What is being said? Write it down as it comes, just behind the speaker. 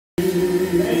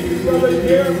Brother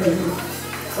Jeremy.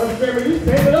 Brother Jeremy, you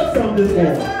standing up some this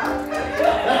morning.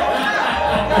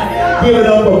 Give it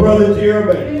up for Brother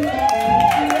Jeremy.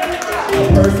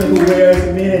 A person who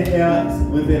wears many hats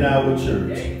within our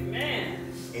church.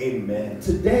 Amen. Amen.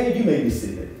 Today, you may be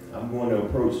seated. I'm going to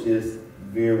approach this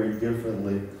very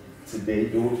differently. Today,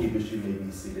 doorkeepers, you may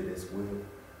be seated as well.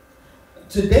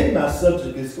 Today, my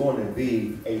subject is going to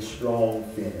be a strong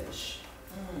finish.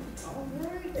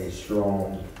 A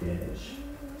strong finish.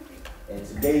 And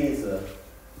today is a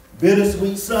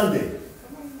bittersweet Sunday.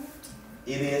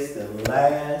 It is the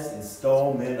last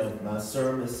installment of my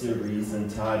sermon series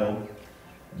entitled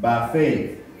By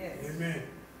Faith. Yes. Amen.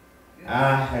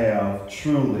 I have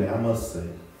truly, I must say,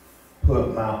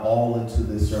 put my all into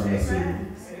this sermon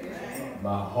series. Amen.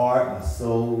 My heart, my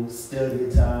soul, study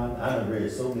time. I have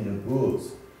read so many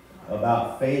books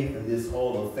about faith and this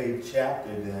whole of faith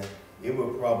chapter that it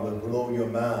will probably blow your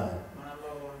mind.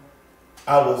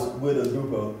 I was with a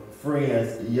group of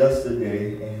friends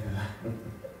yesterday, and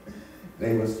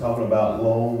they was talking about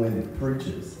long-winded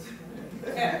preachers.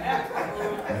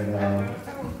 And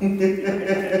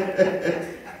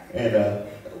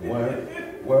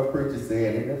one preacher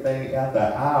said, anything after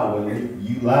an hour,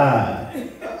 you lied.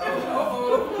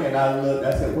 And I looked,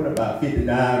 I said, what about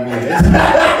 59 minutes?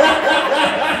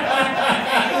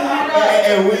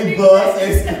 And we bust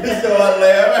and started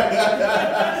laughing.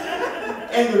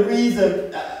 And the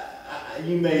reason,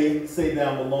 you may say that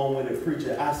I'm a long-winded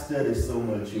preacher, I study so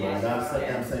much, y'all. And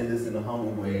I'm saying this in a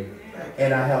humble way.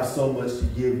 And I have so much to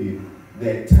give you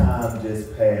that time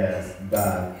just passed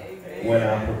by when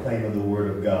I'm proclaiming the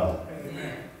word of God.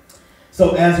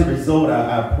 So as a result,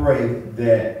 I pray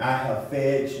that I have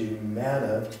fed you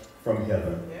manna from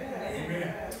heaven.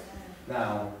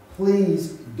 Now,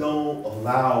 please don't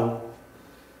allow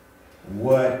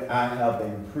what I have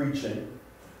been preaching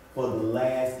for the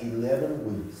last 11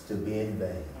 weeks to be in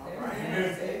vain.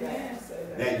 Amen.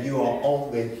 That you are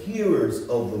only hearers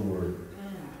of the word,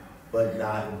 but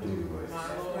not doers.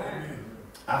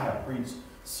 I have preached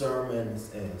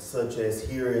sermons such as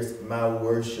Here Is My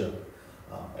Worship,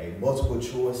 a multiple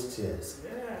choice test,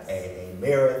 a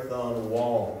marathon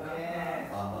walk.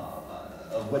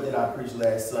 What did I preach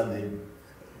last Sunday?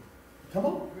 Come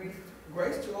on.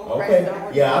 Grace to overcome. Okay.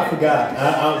 Yeah, I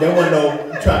forgot. There wasn't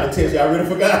no trying to test you. I really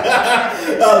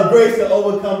forgot. Grace to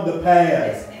overcome the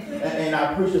past. And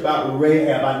I preached about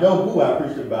Rahab. I know who I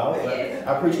preached about, but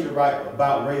I preached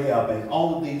about Rahab. And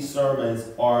all of these sermons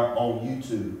are on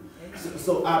YouTube.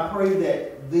 So I pray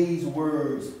that these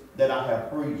words that I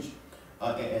have preached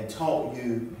and taught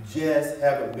you just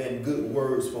haven't been good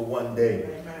words for one day.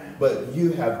 But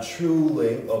you have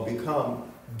truly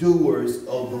become doers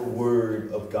of the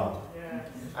word of God.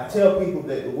 I tell people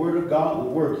that the word of God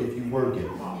will work if you work it.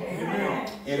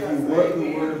 If you work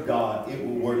the word of God, it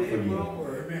will work for you.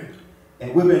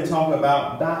 And we've been talking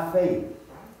about by faith.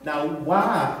 Now,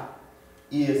 why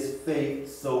is faith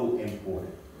so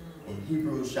important? In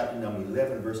Hebrews chapter number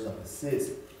 11, verse number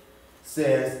 6,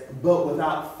 says, but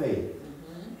without faith,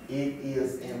 it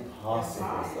is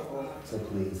impossible to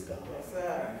please God.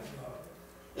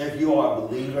 If you are a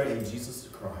believer in Jesus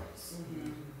Christ,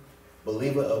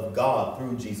 believer of God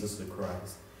through Jesus the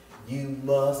Christ, you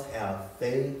must have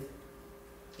faith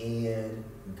in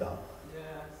God. Yes.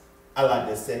 I like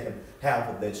the second half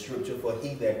of that scripture. For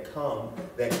he that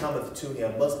cometh to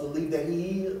him must believe that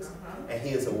he is, and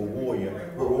he is a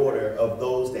rewarder of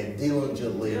those that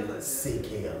diligently seek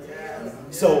him. Yes.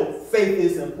 So faith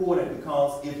is important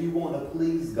because if you want to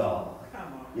please God,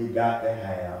 you got to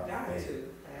have faith.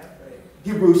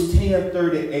 Hebrews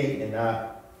 10:38, and I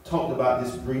talked about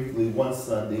this briefly one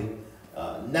Sunday.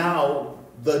 Now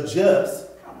the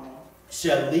just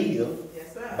shall live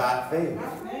by faith.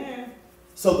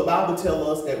 So the Bible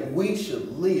tells us that we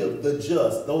should live, the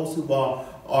just, those who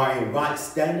are in right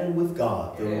standing with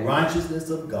God, the righteousness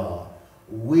of God,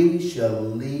 we shall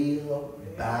live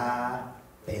by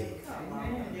faith.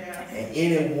 And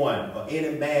anyone or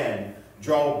any man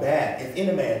draw back, if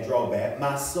any man draw back,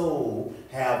 my soul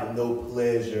have no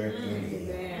pleasure in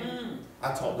him.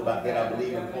 I talked about that, I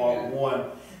believe, in part one,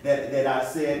 that I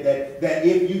said that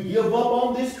if you give up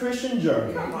on this Christian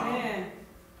journey,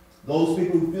 those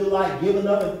people who feel like giving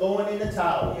up and throwing in the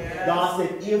towel, God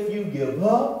said, if you give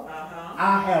up,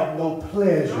 I have no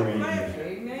pleasure in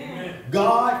you.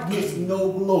 God gets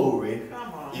no glory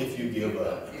if you give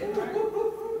up.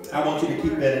 I want you to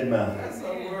keep that in mind.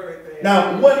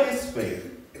 Now, what is faith?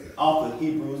 Author of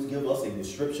Hebrews give us a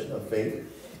description of faith.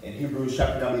 In Hebrews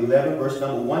chapter number 11, verse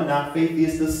number 1, now faith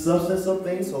is the substance of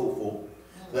things hoped for,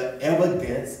 the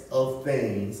evidence of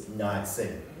things not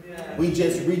seen. We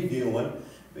just reviewing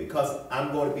because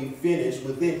I'm going to be finished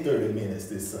within 30 minutes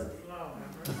this Sunday.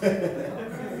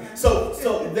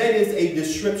 So that is a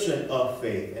description of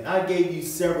faith. And I gave you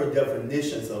several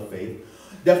definitions of faith.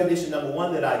 Definition number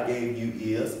one that I gave you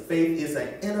is faith is an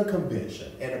inner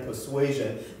conviction and a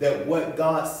persuasion that what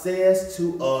God says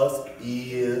to us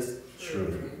is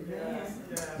true.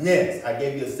 Next, I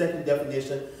gave you a second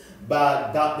definition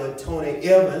by Dr. Tony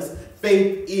Evans.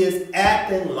 Faith is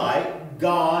acting like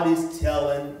God is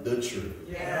telling the truth.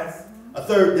 Yes. A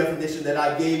third definition that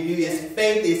I gave you is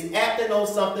faith is acting on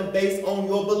something based on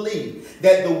your belief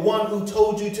that the one who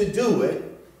told you to do it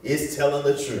is telling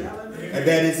the truth. And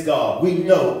that is God. We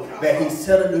know that he's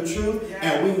telling the truth,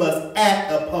 and we must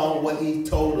act upon what he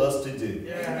told us to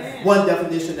do. One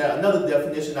definition, another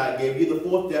definition I gave you, the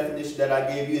fourth definition that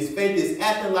I gave you is faith is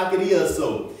acting like it is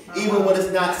so, even when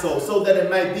it's not so, so that it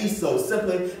might be so,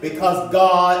 simply because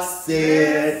God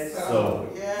said so.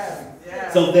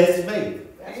 So that's faith.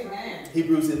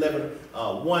 Hebrews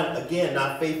 11:1, again,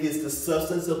 now faith is the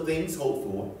substance of things hoped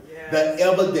for, the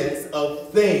evidence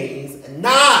of things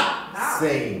not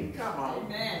seen. Come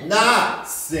on. Not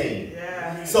seen.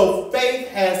 So faith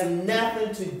has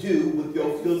nothing to do with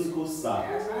your physical sight.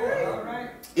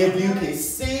 If you can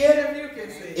see it,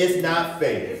 it's not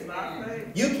faith.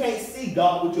 You can't see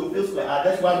God with your physical eye.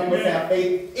 That's why we must have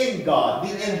faith in God,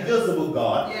 the invisible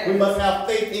God. We must have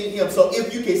faith in him. So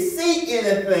if you can see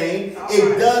anything,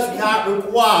 it does not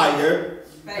require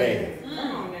faith.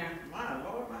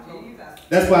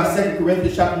 That's why 2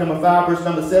 Corinthians chapter number 5, verse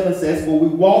number 7 says, for we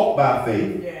walk by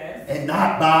faith and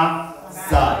not by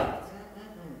sight.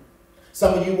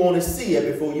 Some of you want to see it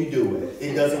before you do it.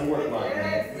 It doesn't work like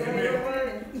that.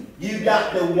 You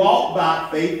got to walk by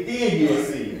faith, then you'll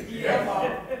see it.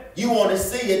 You want to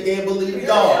see it, then believe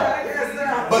God.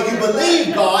 But you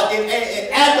believe God and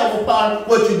act upon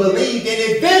what you believe, and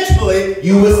eventually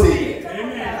you will see it.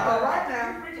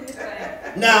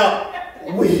 Now,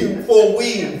 for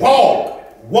we walk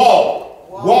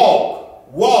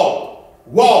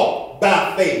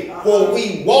by faith. For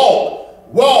we walk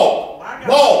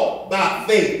by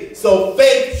faith. So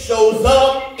faith shows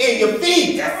up in your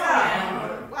feet.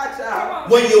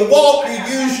 When you walk, you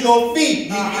use your feet.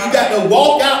 You got to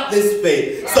walk out this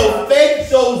faith. So faith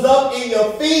shows up in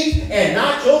your feet and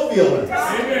not your feelings.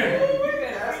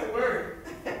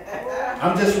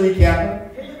 I'm just recapping.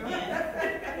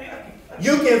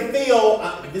 You can feel,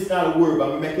 this is not a word, but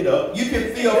I'm going to make it up. You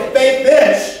can feel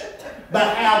faith-ish,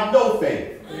 but have no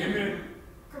faith. Amen.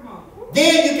 Come on.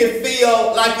 Then you can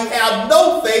feel like you have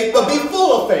no faith, but be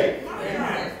full of faith.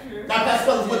 Amen. Now,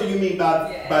 Pastor Cullars, what do you mean by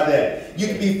that? You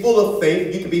can be full of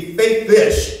faith. You can be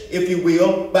faith-ish, if you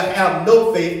will, but have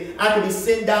no faith. I can be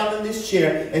sitting down in this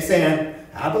chair and saying,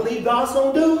 I believe God's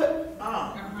going to do it.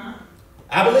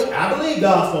 I believe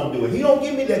God's going to do it. He don't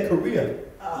give me that career.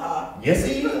 Yes,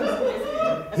 he is.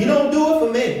 He don't do it for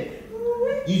me.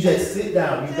 You just sit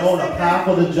down. You don't apply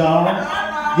for the job.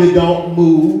 You don't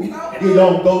move. You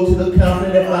don't go to the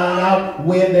company to find out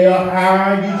when they are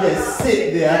hiring. You just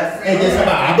sit there and just say,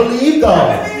 I believe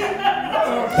God.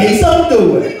 He's going to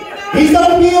do it. He's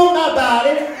going to heal my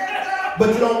body.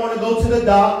 But you don't want to go to the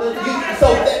doctor. So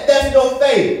that's no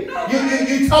faith.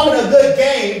 You talking a good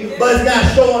game, but it's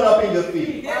not showing up in your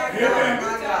feet.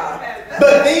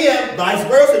 But then, vice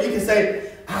versa, you can say,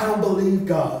 I don't believe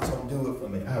God's going to do it for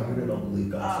me. I really don't believe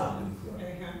God's going to do it for me.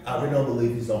 I really don't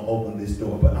believe he's going to open this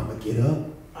door, but I'm going to get up.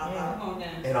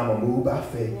 And I'm going to move by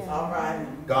faith. God,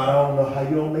 I don't know how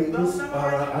you're going to make this.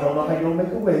 I don't know how you're going to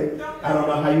make a way. I don't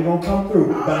know how you're going to come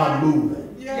through, but I'm moving.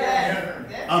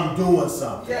 I'm doing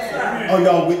something. Oh,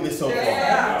 y'all with me so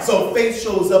far? So faith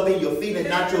shows up in your feet and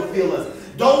not your feelings.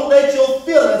 Don't let your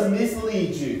feelings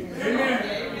mislead you.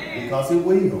 Because it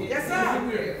will.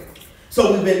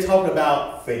 So we've been talking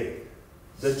about faith.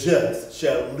 The just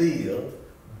shall live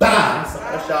by,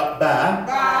 somebody shout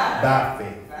by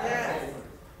faith.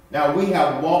 Now we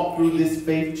have walked through this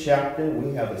faith chapter.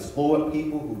 We have explored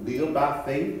people who live by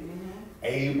faith.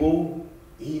 Abel,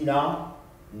 Enoch,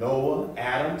 Noah,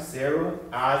 Adam, Sarah,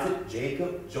 Isaac,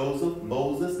 Jacob, Joseph,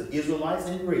 Moses, the Israelites,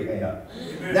 and Rahab.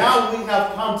 Now we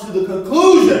have come to the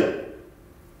conclusion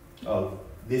of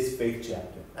this faith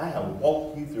chapter. I have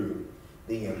walked you through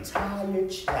the entire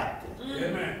chapter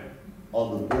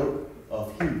of the book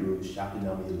of Hebrews, chapter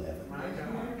number 11,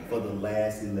 for the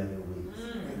last 11 weeks.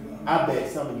 I bet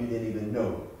some of you didn't even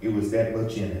know it was that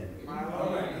much in it.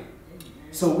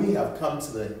 So we have come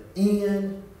to the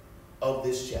end of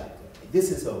this chapter. This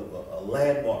is a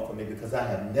landmark for me because I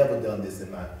have never done this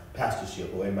in my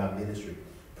pastorship or in my ministry,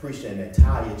 preached an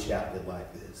entire chapter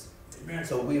like this.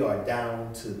 So we are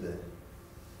down to the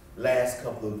last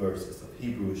couple of verses of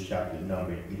Hebrews chapter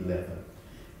number 11.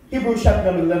 Hebrews chapter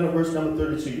number 11, verse number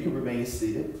 32. You can remain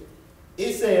seated.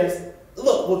 It says,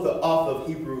 look what the author of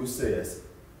Hebrews says.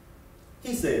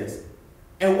 He says,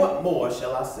 and what more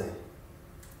shall I say?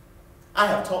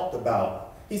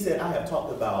 He said, I have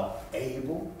talked about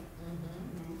Abel,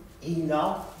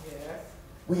 Enoch. Yes.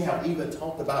 We have even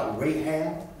talked about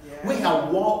Rahab. Yes. We have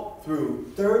walked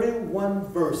through 31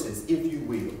 verses, if you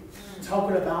will,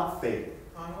 talking about faith.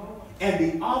 And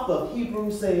the author of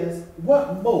Hebrews says,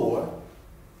 what more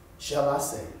shall I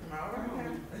say?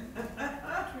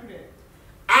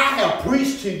 I have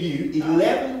preached to you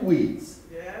 11 weeks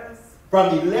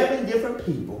from 11 different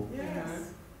people.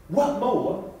 Yes. What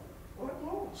more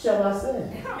shall I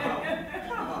say?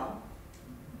 Come on.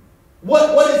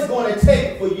 What is going to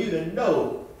take for you to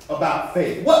know about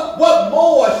faith? What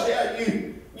more shall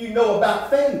you know about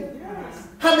faith? Yes.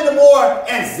 How many more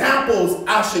examples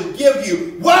I should give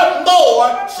you? What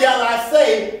more shall I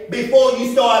say before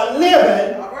you start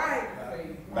living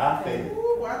by faith?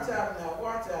 Ooh, watch out now,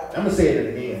 watch out. I'm going to say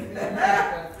it again.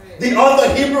 The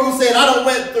author of Hebrews said, I done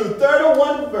went through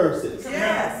 31 verses.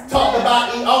 Yes. Talked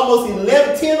about almost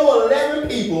 10 or 11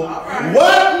 people. Right.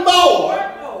 What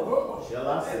more shall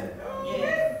I say?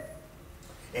 Yes.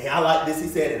 And I like this. He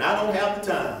said, and I don't have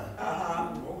the time.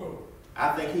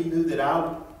 I think he knew that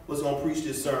I was going to preach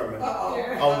this sermon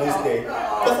on this day.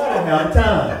 Because I don't have the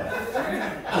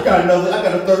time. I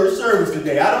got a third service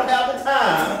today. I don't have the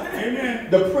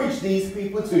time to preach these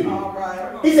people to you.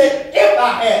 Right. He said, if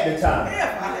I had the time.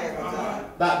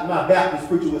 Like my Baptist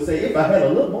preacher would say, if I had a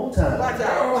little more time. Watch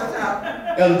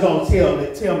out. Elder Jones,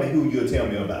 tell me who you'll tell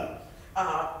me about.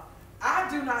 I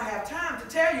do not have time to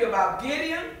tell you about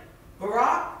Gideon,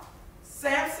 Barak,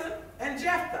 Samson, and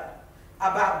Jephthah,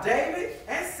 about David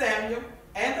and Samuel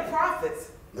and the prophets.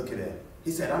 Look at that.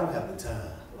 He said, I don't have the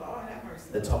time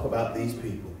to talk about these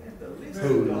people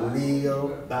who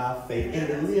live by faith. And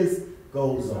the list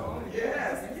goes on.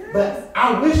 Yes. But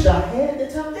I wish I had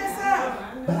the time. Yes, sir.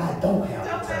 But I don't have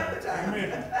the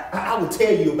time. I will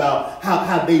tell you about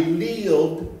how they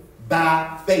lived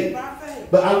by faith.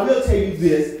 But I will tell you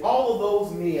this, all of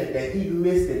those men that he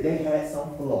listed, they had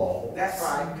some flaws. That's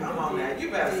right. Come on now. You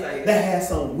better say it. They had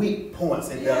some weak points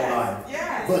in their life.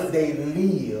 Yes. But they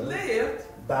lived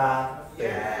by faith.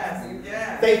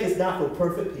 Yes. Faith is not for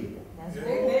perfect people.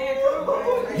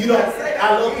 You know,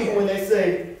 I love people when they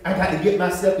say, I got to get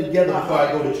myself together before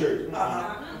I go to church.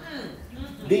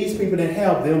 These people didn't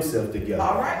have themselves together.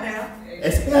 All right now.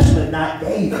 Especially not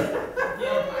David.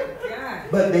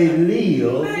 But they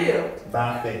lived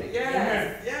by faith.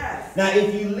 Yes. Now,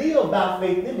 if you live by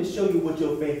faith, let me show you what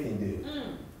your faith can do.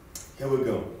 Here we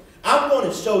go. I'm going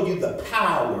to show you the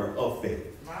power of faith.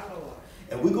 My Lord.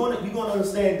 And you're going to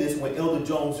understand this when Elder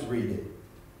Jones read it.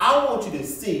 I want you to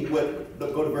see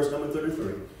go to verse number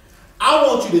 33. I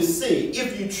want you to see,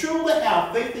 if you truly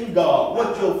have faith in God,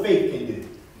 what your faith can do.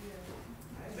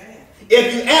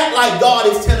 If you act like God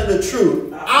is telling the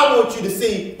truth, I want you to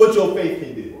see what your faith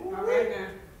can do.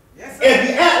 If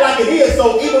you act like it is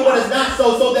so, even when it's not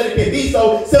so, so that it can be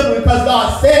so, simply because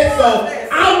God said so,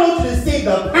 I want you to see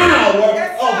the power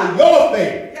of your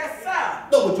faith. Yes, sir.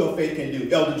 Look what your faith can do,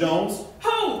 Elder Jones.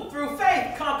 Who, through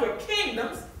faith, conquered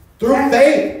kingdoms. Through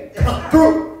faith.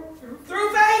 Through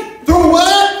faith. Through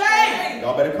what? Faith.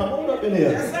 Y'all better come on up in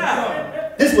here. Yes,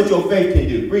 sir. This is what your faith can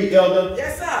do. Read, Elder.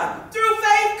 Yes, sir. Through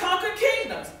faith, conquered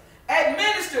kingdoms,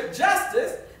 administered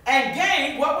justice, and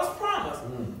gained what was promised.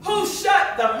 Who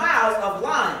shut the mouths of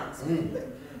lions,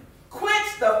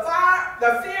 quenched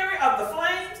the fury of the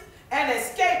flames, and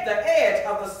escaped the edge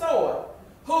of the sword,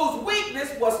 whose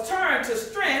weakness was turned to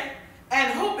strength,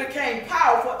 and who became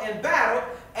powerful in battle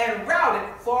and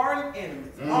routed foreign enemies.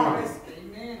 Armies.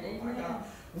 Amen.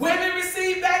 Women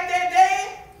received back their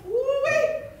dead.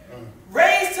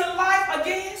 Raised to life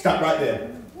again. Stop right there.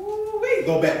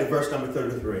 Go back to verse number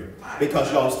 33.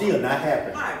 Because y'all still not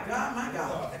happy. My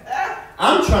God.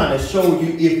 I'm trying to show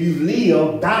you, if you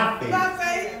live by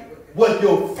faith, what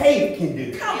your faith can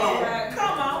do. Come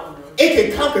on.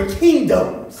 It can conquer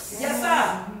kingdoms. Yes,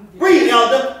 sir. Read,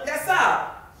 Elder. Yes, sir.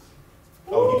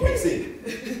 Oh, you can't see.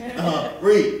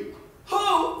 Read.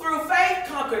 Who, through faith,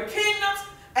 conquered kingdoms,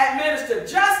 administered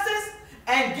justice,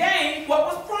 and gained what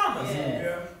was promised.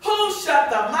 Who shut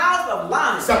the mouth of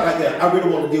lions. Stop right there. I really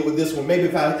want to deal with this one. Maybe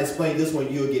if I explain this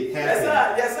one, you'll get happy.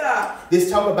 Yes, sir.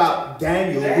 This talk about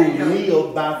Daniel who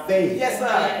lived by faith. Yes,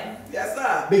 sir. Yes,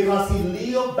 sir. Because he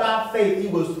lived by faith, he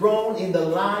was thrown in the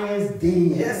lion's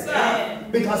den. Yes, sir.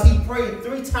 Because he prayed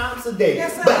 3 times a day.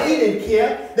 Yes, sir. But he didn't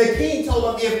care. The king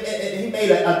told him, if he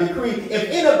made a decree, if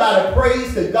anybody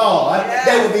prays to God, yes,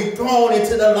 they would be thrown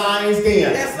into the lion's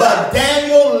den. Yes, but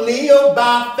Daniel lived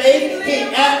by faith. He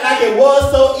acted like it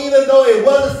was so, even though it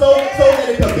wasn't so, so that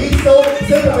it could be so,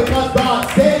 simply because God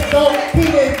said so. He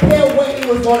didn't care what he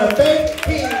was going to face.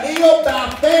 He lived by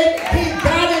faith. He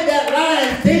got in that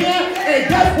lion's den. And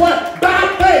guess what? By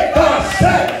faith, God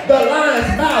shut the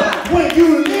lion's mouth. When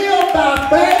you live by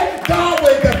faith, God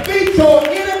will defeat your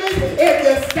enemies if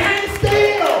you stand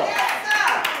still.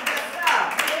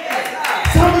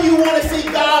 Some of you want to see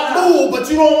God move, but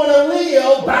you don't want to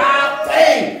live by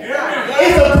faith.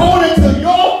 It's according to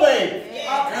your faith.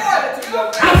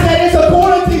 I said it's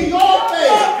according to your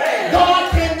faith.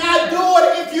 God cannot do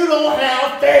it if you don't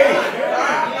have faith.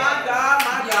 My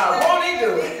God, won't he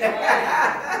do it?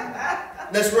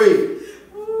 Let's read.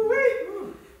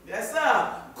 Yes,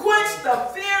 sir. Quench the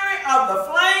fury of the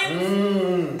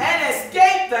flames and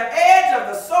escape the edge of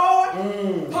the sword,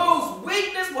 whose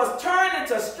weakness was turned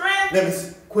into strength. Let me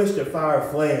quench the fire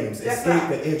of flames, yes, escape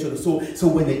the edge of the sword. So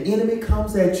when the enemy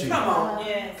comes at you, come on,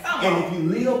 yes, come and on. if you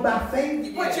live by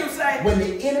faith, what you say? When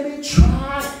the enemy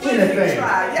tries anything,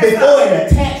 yes, before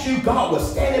it attacks you, God will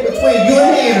stand in between you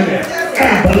and the enemy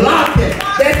and block it.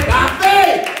 That's by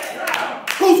faith.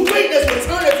 Whose weakness will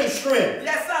turn into strength.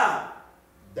 Yes, sir.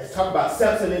 Let's talk about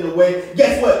Samson in a way.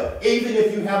 Guess what? Even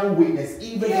if you have a weakness,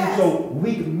 even in your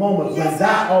weak moment,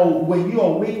 when you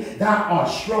are weak, thou art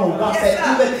strong. God said,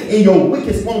 even in your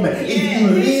weakest moment, if you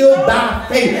live by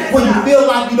faith, when you feel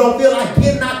like you don't feel like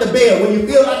getting out the bed, when you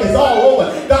feel like it's all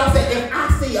over, God said, if I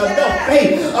see enough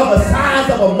faith of the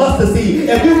size of a mustard seed,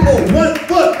 if you put one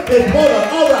foot before the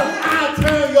other, I'll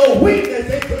turn your weakness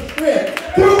into strength.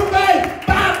 Through faith.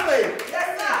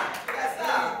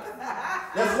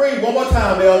 Let's read one more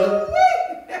time, Elder.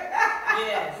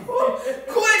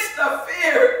 Quench the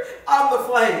fear of the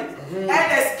flames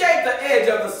and escape the edge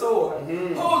of the sword,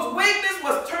 whose weakness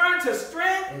was turned to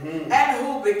strength and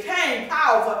who became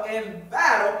powerful in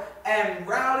battle and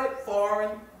routed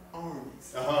foreign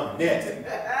armies. Next.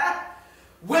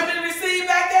 Women received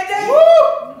back that day,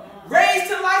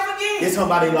 raised to life again. It's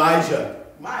somebody Elijah.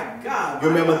 My God. You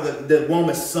remember the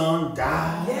woman's son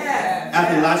died? Yeah.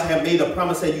 After Elijah had made a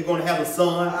promise, said you're going to have a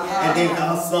son, and then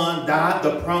her son died,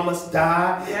 the promise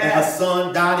died, and her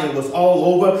son died, and it was all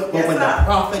over. But when the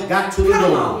prophet got to the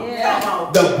door,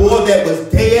 the boy that was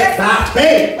dead by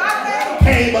faith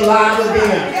came alive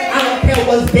again. I don't care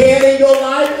what's dead in your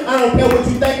life. I don't care what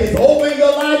you think is over in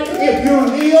your life. If you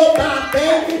live by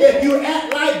faith, if you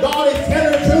act like God is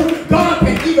telling the truth, God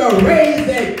can even raise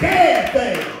that dead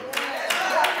thing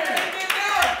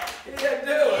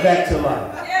back to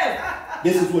life.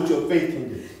 This is what your faith can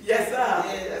do. Yes, sir.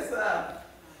 Yes, sir.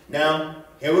 Now,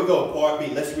 here we go, part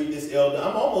B. Let's read this, Elder.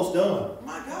 I'm almost done.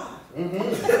 My God.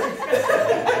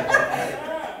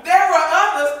 There were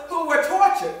others who were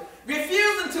tortured,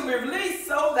 refusing to be released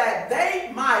so that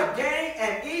they might gain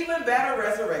an even better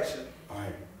resurrection. All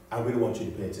right. I really want you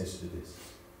to pay attention to this.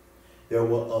 There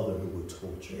were others who were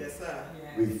tortured. Yes, sir.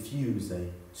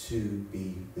 Refusing to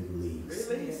be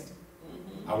released.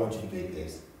 I want you to get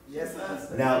this. Yes,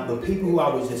 sir. Now, the people who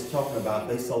I was just talking about,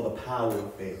 they saw the power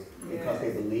of faith because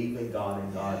they believed in God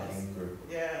and God came through.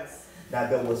 Yes. Now,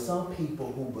 there were some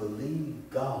people who believed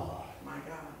God. My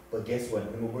God. But guess what?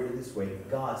 Let me word it this way.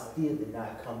 God still did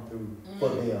not come through for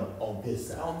them on this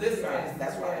side. On this side.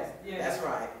 That's right. That's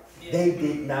right. They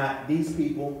did not, these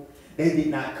people, they did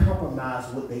not compromise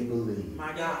what they believed.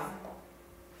 My God.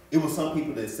 It was some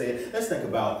people that said, let's think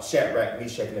about Shadrach,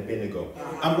 Meshach, and Abednego.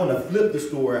 I'm going to flip the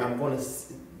story. I'm going to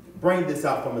bring this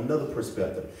out from another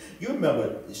perspective. You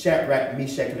remember Shadrach,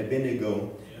 Meshach, and Abednego,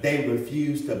 they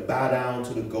refused to bow down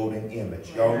to the golden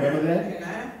image. Y'all remember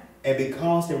that? And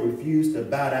because they refused to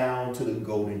bow down to the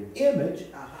golden image,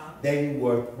 they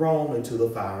were thrown into the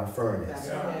fire furnace.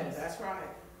 That's right.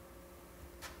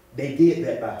 They did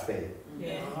that by faith.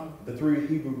 Yeah. The 3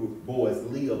 Hebrew boys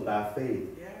lived by faith.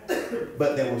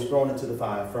 But they was thrown into the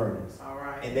fire furnace. All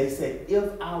right. And they said,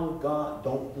 if our God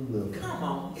don't deliver, come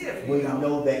on, we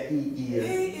know that he is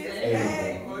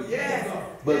able. Yes.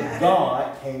 But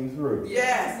God came through.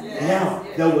 Yes. Now,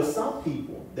 there were some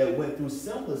people that went through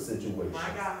similar situations. My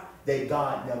God. That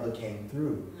God never came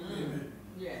through.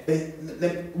 Yes.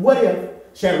 What if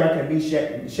Shadrach,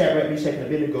 Meshach, and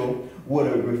Abednego would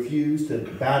have refused to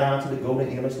bow down to the golden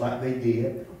image like they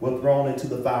did, were thrown into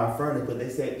the fire furnace, but they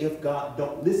said, if God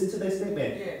don't, listen to that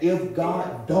statement, if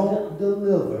God don't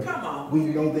deliver, we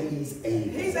know that he's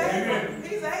able. He's able.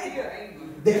 He's able.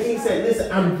 The king said,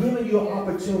 listen, I'm giving you an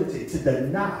opportunity to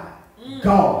deny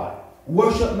God,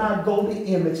 worship my golden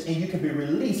image, and you can be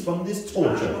released from this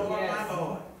torture.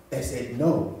 They said,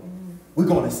 no, we're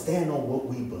going to stand on what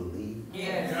we believe.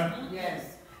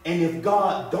 Yes. And if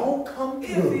God don't come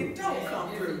through,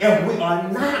 and we are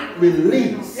not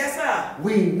released,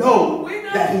 we know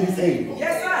that he's able.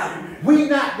 We're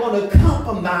not going to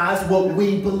compromise what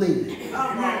we believe.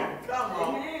 Come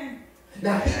on.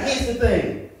 Now, here's the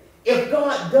thing. If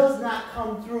God does not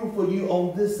come through for you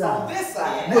on this side,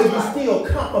 will you still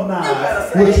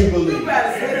compromise what you believe? You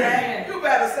better say that. You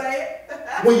better say it.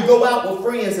 When you go out with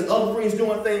friends and other friends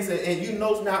doing things and you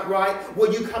know it's not right,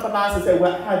 will you compromise and say,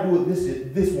 well, I do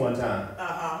it this one time?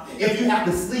 If you have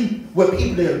to sleep with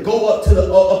people that go up to the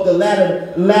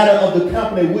ladder of the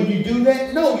company, will you do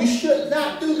that? No, you should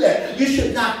not do that. You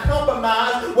should not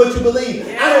compromise what you believe.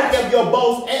 I don't care if your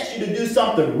boss asks you to do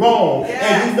something wrong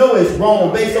and you know it's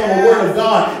wrong based on the word of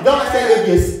God. God said if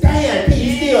you stand, can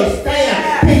you still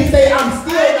stand? Can you say, I'm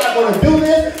still not going to do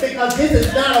this because this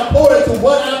is not according to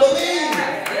what I believe?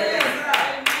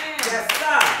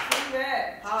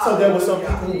 So there were some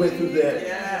people who went through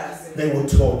that. They were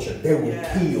tortured. They were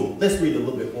killed. Let's read a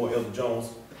little bit more, Elder Jones.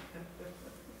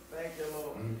 Thank you,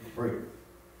 Lord. Great.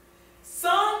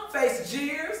 Some faced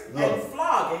jeers and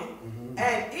flogging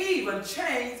and even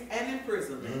chains and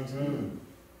imprisonment.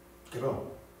 Get on.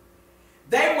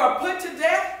 They were put to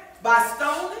death by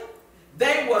stoning.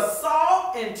 They were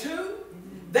sawed in two.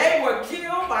 They were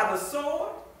killed by the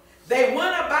sword. They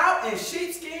went about in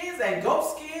sheepskins and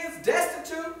goatskins,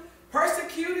 destitute,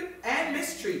 persecuted, and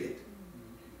mistreated.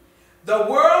 The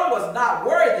world was not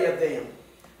worthy of them.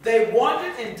 They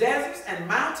wandered in deserts and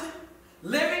mountains,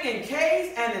 living in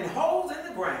caves and in holes in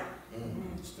the ground.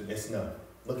 That's enough.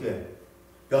 Look at it.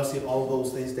 Y'all see all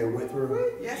those things they went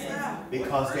through? Yes, sir.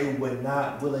 Because they were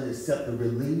not willing to accept the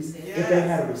release. If they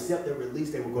had to accept the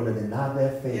release, they were going to deny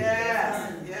their faith.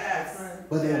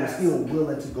 But they were still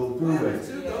willing to go through it.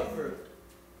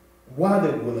 Why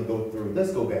they were willing to go through?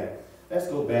 Let's go back. Let's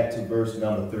go back to verse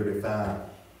number 35.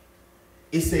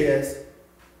 It says,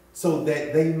 so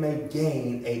that they may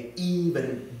gain an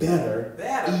even better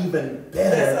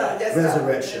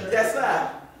resurrection. Yes,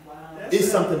 sir. It's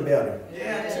something better.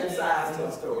 Two sides to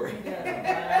the story.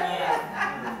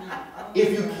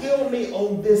 If you kill me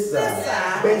on this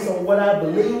side, based on what I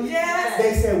believe,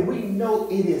 they said, we know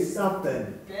it is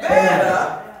something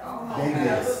better than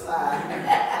this.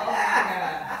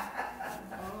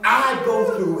 I go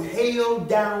through hell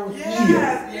down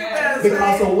here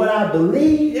because of what I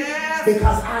believe,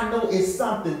 because I know it's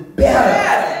something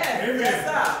better.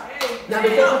 Now,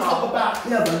 before we talk about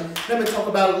heaven, let me talk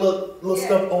about a little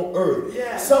stuff on earth.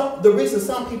 The reason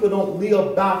some people don't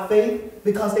live by faith,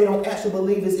 because they don't actually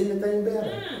believe there's anything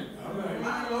better.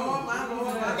 My Lord.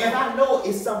 If I know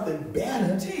it's something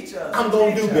better, teach us. I'm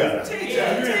going to do better. Teach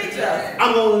us.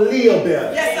 I'm going to live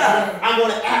better. Yes, sir. I'm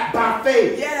going to act by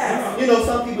faith. Yes. You know,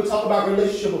 some people talk about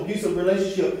abusive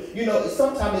relationship. You know,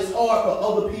 sometimes it's hard for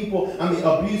other people,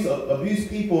 abuse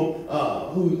people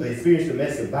who experience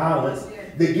domestic violence,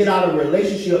 to get out of a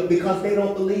relationship because they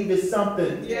don't believe it's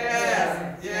something.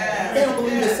 They don't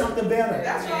believe it's something better.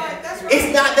 That's right.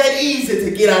 It's not that easy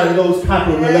to get out of those type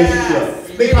of relationships.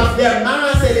 Because their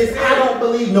mindset is, I don't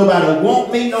believe nobody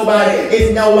want me, nobody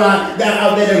is nobody that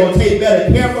out there that's going to take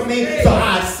better care of me. So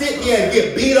I sit here and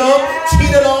get beat up,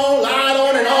 cheated on, lied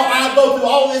on, and all. I go through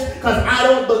all this because I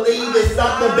don't believe it's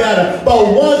something better.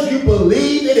 But once you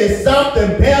believe it is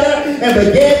something better and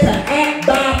begin to act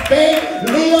by faith,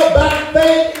 live by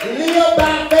faith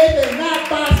and not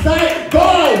by sight,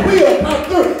 God will come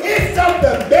through. It's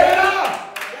something better.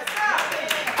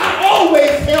 I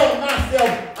always tell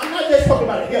myself, I'm not just talking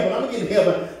about heaven. I'm going to get to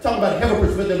heaven, talking about heaven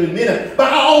perspective in a minute.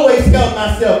 But I always tell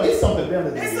myself, it's something better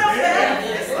than this. It's something better.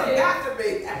 It's got to be.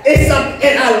 It's something,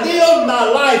 and I live my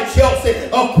life, Chelsea,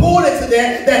 according to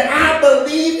that I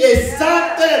believe is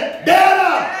something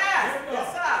better.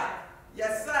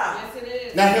 Yes, sir. Yes, it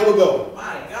is. Now here we go.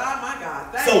 My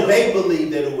God. So they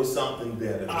believed that it was something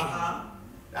better.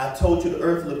 I told you the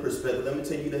earthly perspective. Let me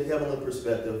tell you the heavenly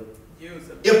perspective.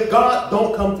 If God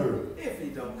don't come through. If he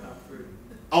don't come through.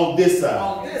 On this side.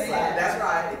 On this side, that's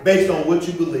right. Based on what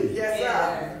you believe. Yes,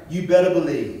 sir. You better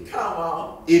believe. Come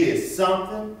on. It is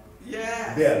something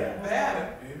better.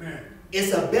 Amen.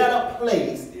 It's a better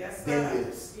place than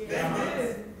this.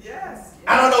 Yes.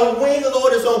 I don't know when the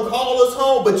Lord is going to call us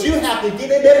home, but you have to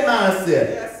get in that mindset.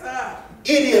 Yes, sir.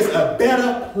 It is a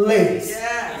better place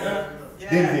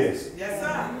than this. Yes,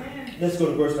 sir. Let's go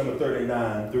to verse number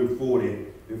 39 through 40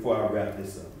 before I wrap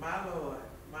this up. My Lord.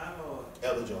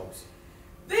 Elder Jones.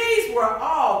 These were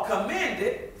all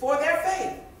commended for their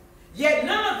faith. Yet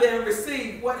none of them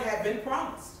received what had been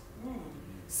promised.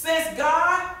 Since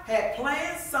God had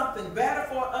planned something better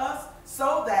for us,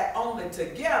 so that only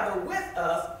together with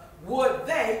us would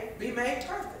they be made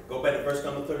perfect. Go back to verse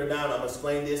number 39. I'm going to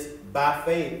explain this. By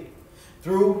faith,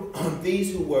 through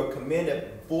these who were commended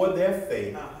for their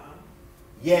faith,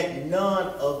 yet none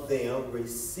of them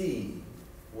received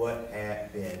what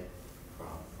had been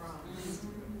promised.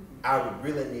 I would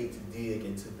really need to dig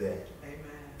into that. Amen.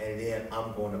 And then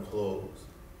I'm going to close.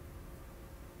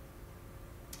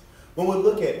 When we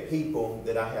look at people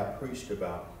that I have preached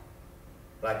about,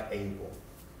 like Abel,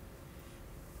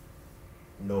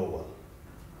 Noah,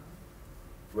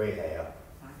 Rahab,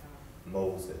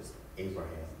 Moses,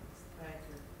 Abraham,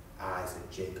 Isaac,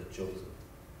 Jacob, Joseph,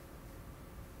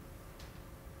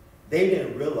 they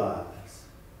didn't realize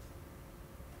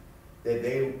that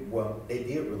they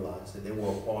did realize that they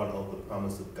were a part of the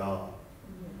promise of God,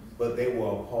 but they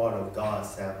were a part of God's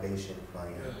salvation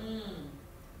plan.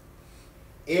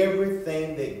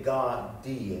 Everything that God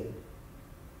did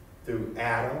through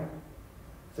Adam,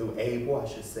 through Abel, I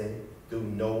should say, through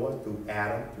Noah, through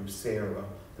Adam, through Sarah,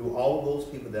 through all of those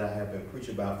people that I have been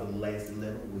preaching about for the last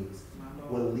 11 weeks,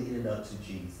 were leading up to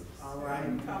Jesus. All right,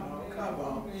 come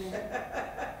on.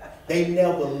 They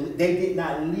did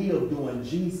not live during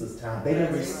Jesus' time. They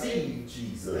didn't receive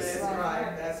Jesus.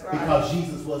 That's right. Because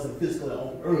Jesus wasn't physically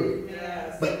on earth.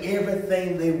 Yes. But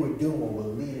everything they were doing was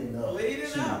leading up to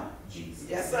Jesus.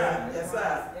 Yes, sir. Yes,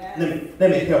 sir. Yes.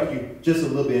 Let me help you just a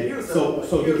little bit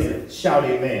so you can shout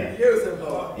amen. Use it,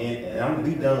 Lord. And I'm going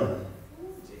to be done.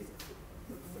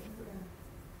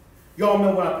 Y'all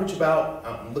remember when I preach about,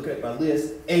 I'm looking at my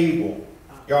list, Abel.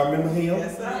 Y'all remember him?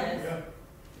 Yes, sir. Yes.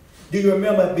 Do you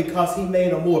remember because he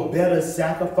made a more better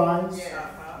sacrifice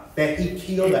that he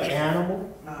killed an animal?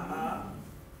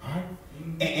 Right?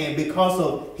 And because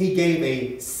of he gave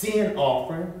a sin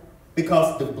offering,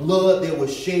 because the blood that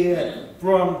was shed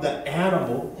from the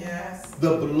animal,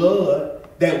 the blood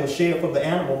that was shed from the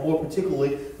animal, more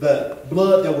particularly the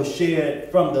blood that was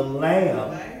shed from the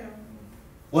lamb,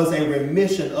 was a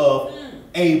remission of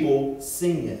Abel's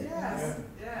sin.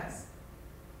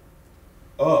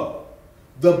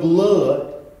 The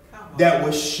blood that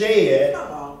was shed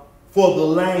for the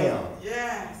lamb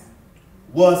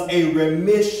was a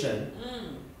remission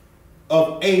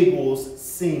of Abel's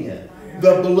sin.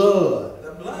 The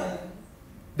blood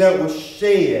that was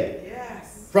shed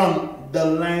from the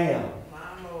lamb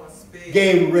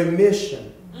gave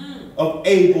remission of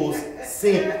Abel's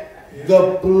sin.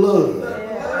 The blood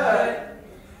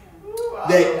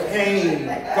that came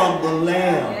from the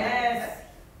lamb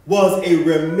was a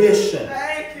remission,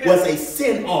 was a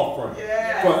sin offering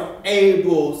for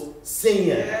Abel's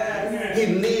sin. He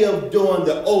lived during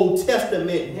the Old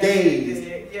Testament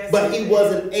days, but he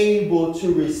wasn't able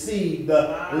to receive the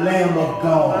Lamb of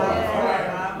God,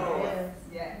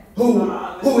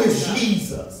 who is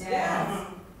Jesus.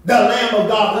 The Lamb of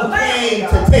God who came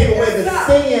to take away the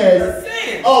sins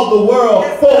of the world,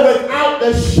 for without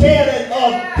the shedding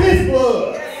of his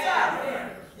blood,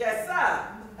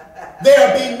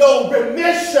 there be no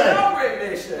remission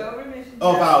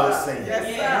of our sins.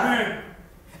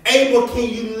 Abel, can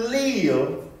you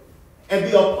live and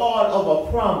be a part of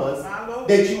a promise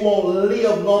that you won't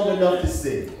live long enough to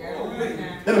see?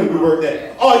 Let me reword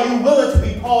that. Are you willing to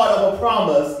be part of a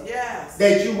promise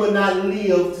that you will not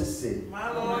live to see? My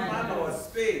Lord,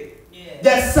 speak.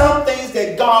 There's some things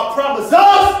that God promised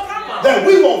us that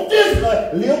we won't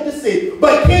physically live to see.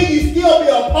 But can you still be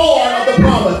a part of the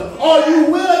promise? Are you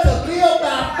willing to live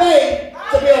by faith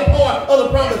to be a part of the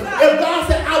promise? If God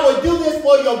said, I will do this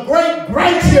for your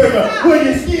great-grandchildren, will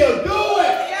you still do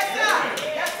it? Yes,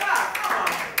 sir.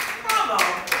 Come on.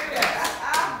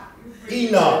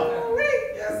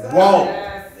 Enoch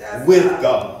walked with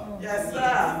God. Yes,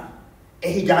 sir.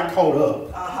 And he got caught up.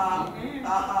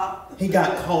 He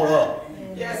got caught up.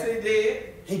 Yes, he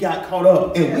did. He got caught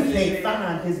up. And we can't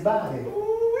find his body.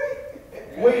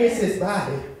 Where is his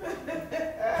body?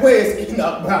 Where is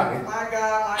Enoch's body? My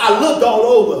God. I looked all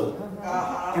over.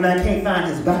 And I can't find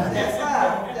his body. Yes,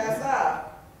 sir.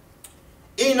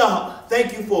 Enoch,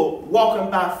 thank you for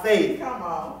walking by faith. Come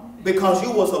on. Because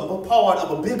you was a part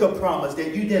of a bigger promise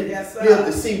that you didn't live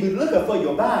to see. We're looking for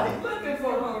your body. Looking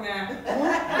for him now.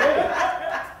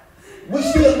 We're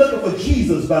still looking for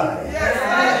Jesus' body.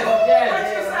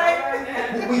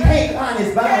 We can't find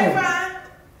his body.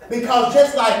 Because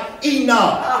just like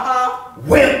Enoch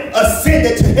went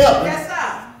ascended to heaven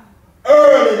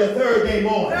early the third day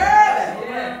morning.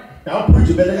 Now I'm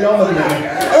preaching better than y'all looking at me.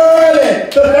 Early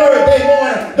the third day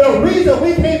morning. The reason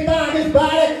we can't find his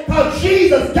body because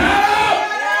Jesus got up.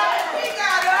 He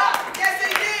got up. Yes,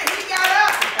 he did. He got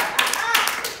up.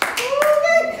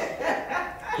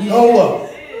 Noah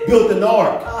built an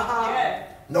ark.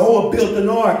 Noah built an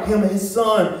ark. Him and his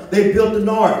son, they built an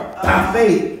ark. By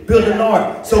faith, built an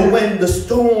ark. So when the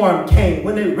storm came,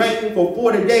 when it rained for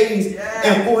 40 days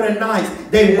and 40 nights,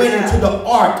 they went into the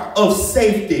ark of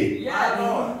safety.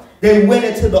 They went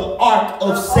into the ark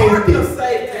of safety.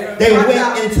 They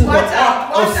went into the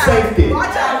ark of safety.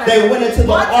 They went into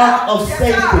the ark of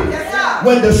safety.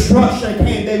 When destruction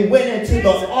came, they went into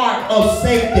the ark of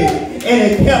safety. And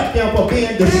it kept them from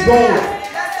being destroyed.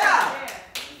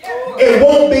 It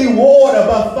won't be water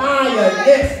but fire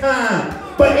next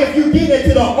time. But if you get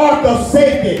into the ark of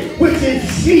safety, which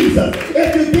is Jesus,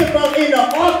 if you get from in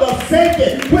the ark of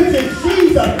safety, which is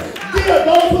Jesus, still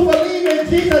those who believe in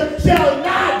Jesus shall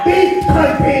not be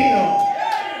condemned.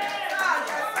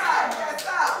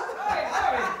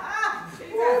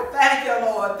 Thank you,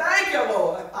 Lord. Thank you,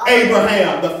 Lord.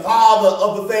 Abraham, the father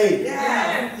of the faith.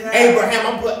 Abraham,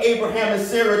 I'm putting Abraham and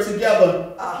Sarah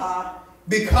together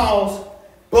because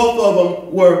both of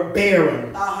them were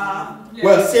barren.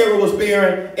 Well, Sarah was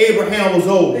barren, Abraham was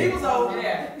old. He was old.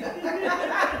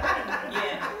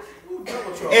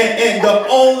 And the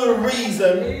only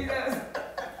reason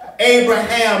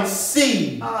Abraham's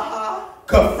seed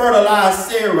could fertilize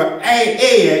Sarah's egg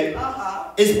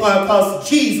is because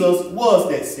Jesus was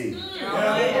that seed.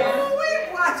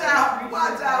 Watch out,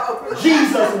 watch out.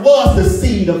 Jesus was the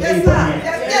seed of Abraham.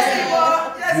 Yes, he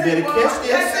was. You better catch this.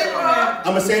 Yes, he was.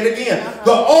 I'm going to say it again.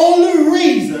 The only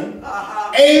reason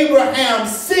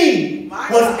Abraham's seed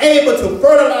was able to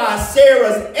fertilize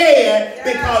Sarah's egg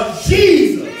because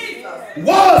Jesus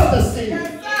was the seed.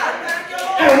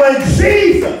 And when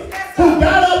Jesus, who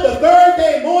got up the third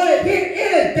day morning, hit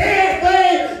any dead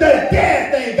thing, the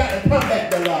dead thing got to come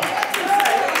back to life.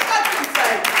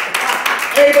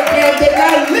 Abraham did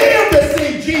not live to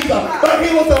see Jesus, but he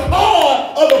was a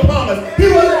part of the promise. He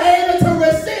was able to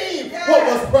receive what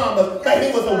was promised, but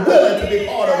he was willing to be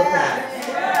part of the promise.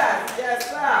 Yes,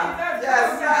 sir.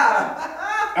 Yes,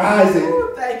 sir. Isaac.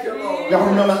 Ooh, thank you, Lord. Y'all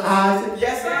remember Isaac?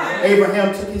 Yes, sir.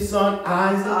 Abraham took his son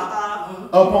Isaac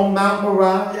up on Mount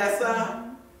Moriah. Yes,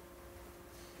 sir.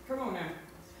 Come on now.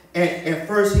 And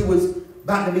first he was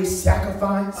about to be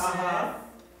sacrificed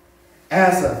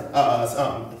as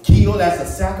killed as a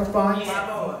sacrifice.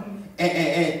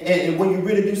 And when you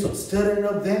really do some studying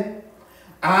of that,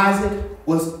 Isaac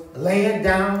was laying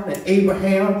down and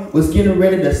Abraham was getting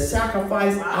ready to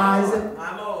sacrifice Isaac.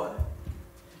 My Lord.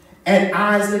 And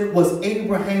Isaac was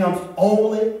Abraham's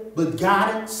only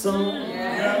begotten son.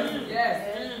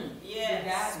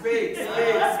 Speak.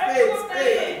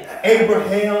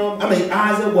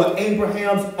 Isaac was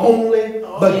Abraham's only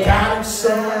begotten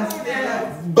son.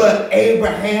 But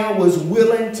Abraham was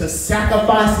willing to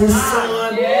sacrifice his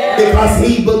son because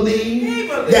he believed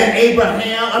that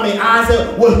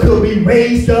Isaac could be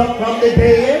raised up from the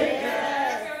dead.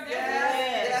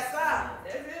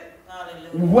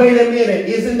 Wait a minute,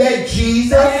 isn't that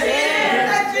Jesus?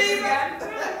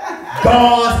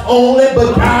 God's only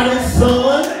begotten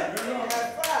son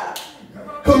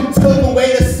who took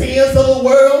away the sins of the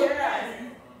world,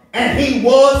 and he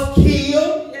was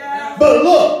killed. But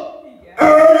look,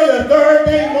 early the third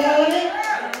day morning,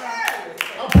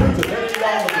 I'm preaching very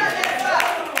long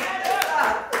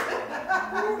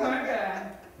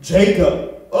again.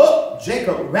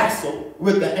 Jacob wrestled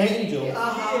with the angel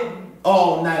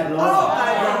all night long.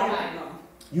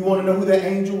 You want to know who that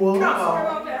angel was?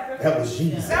 That was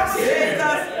Jesus. Yes,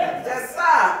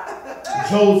 sir.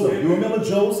 Joseph. You remember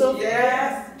Joseph?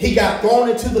 Yes. He got thrown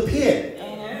into the pit.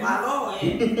 My Lord.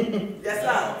 Yes,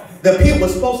 sir. The pit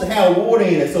was supposed to have water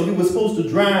in it, so he was supposed to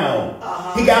drown.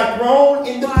 He got thrown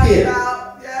in the pit.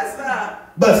 Yes, sir.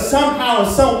 But somehow,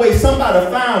 some way, somebody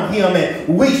found him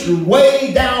and reached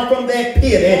way down from that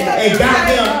pit and got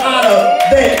him out of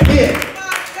that pit.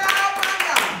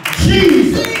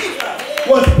 Jesus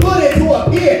was put into a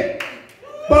pit.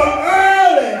 But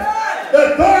early,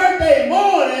 the third day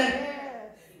morning,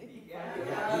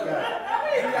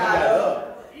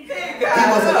 he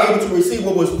wasn't able to receive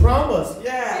what was promised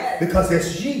because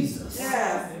that's Jesus.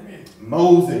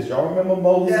 Moses, y'all remember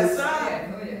Moses? Yes, sir.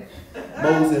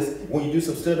 Moses, when you do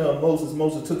some study on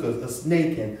Moses took a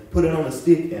snake and put it on a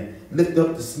stick and lifted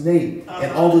up the snake.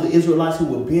 And all of the Israelites who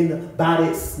were bitten by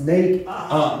that snake,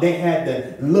 they had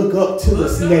to look up to the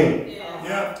snake.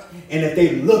 And if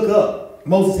they look up,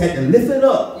 Moses had to lift it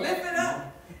up.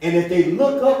 And if they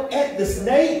look up at the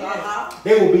snake,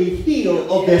 they will be healed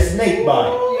of their snake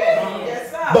bite.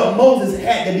 But Moses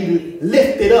had to be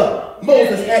lifted up.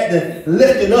 Moses had to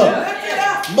lift it up.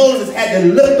 Moses had to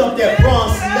lift up that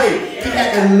bronze snake. He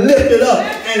had to lift it up.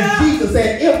 And Jesus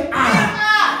said, if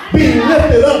I be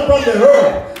lifted up from the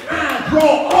earth, I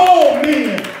draw all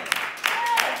men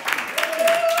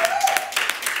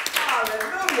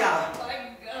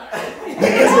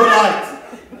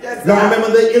Yes, Y'all sir.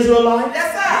 remember the Israelites?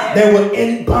 Yes, sir. They were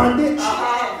in bondage.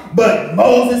 But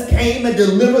Moses came and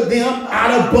delivered them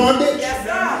out of bondage. Yes,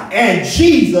 sir. And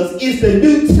Jesus is the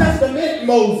New Testament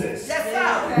Moses. Yes,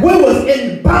 sir. We was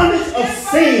in bondage of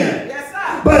sin. Yes,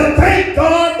 sir. But thank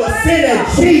God for sending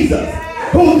Jesus,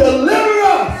 who delivered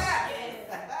us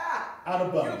out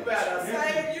of bondage.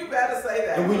 You better say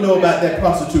that. And we know about that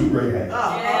prostitute Rahab,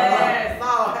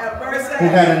 Lord have mercy. who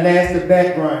had a nasty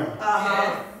background.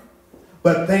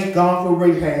 But thank God for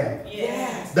Rahab,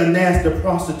 Yes. the nasty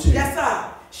prostitute. Yes, sir.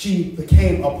 She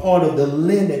became a part of the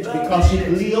lineage because she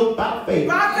lived by faith.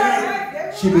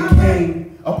 She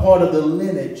became a part of the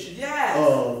lineage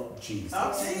of Jesus.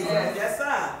 Yes,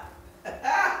 sir.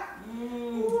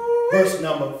 Verse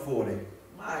number 40.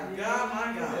 My God,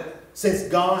 my God. Since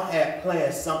God had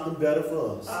planned something better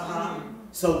for us,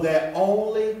 so that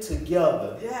only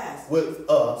together with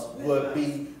us would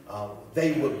be,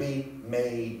 they would be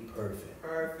made perfect.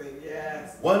 Perfect,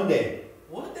 yes. One day,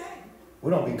 we're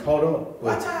going to be caught up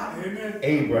with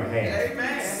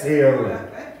Abraham, Sarah,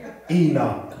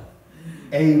 Enoch,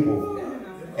 Abel,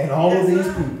 and all of these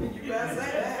people.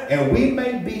 And we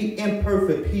may be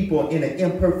imperfect people in an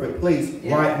imperfect place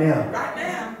right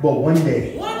now. But one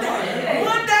day,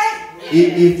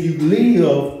 if you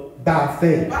live by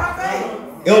faith,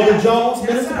 Elder Jones,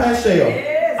 Minister Paschal,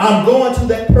 I'm going to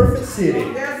that perfect city.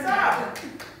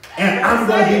 And I'm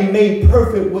going to be made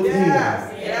perfect with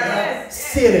him.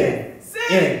 Sitting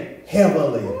in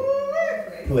heavenly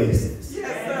places.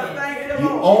 You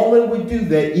only would do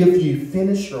that if you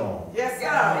finish strong. Yes,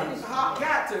 sir.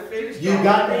 Got to finish strong. You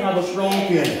got to have a strong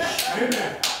finish.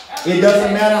 It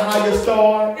doesn't matter how you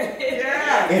start.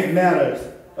 It matters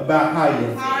about how you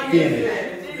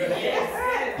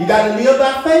finish. You got to live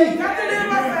by faith.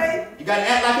 You got to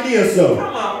act like it is so.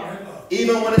 Come on.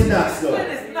 Even when it's not so. When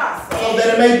it's not so. So that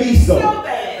it may be so.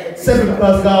 Simply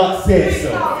because God said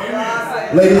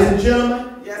so. Ladies and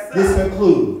gentlemen, this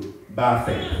concludes by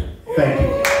faith. Thank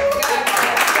you.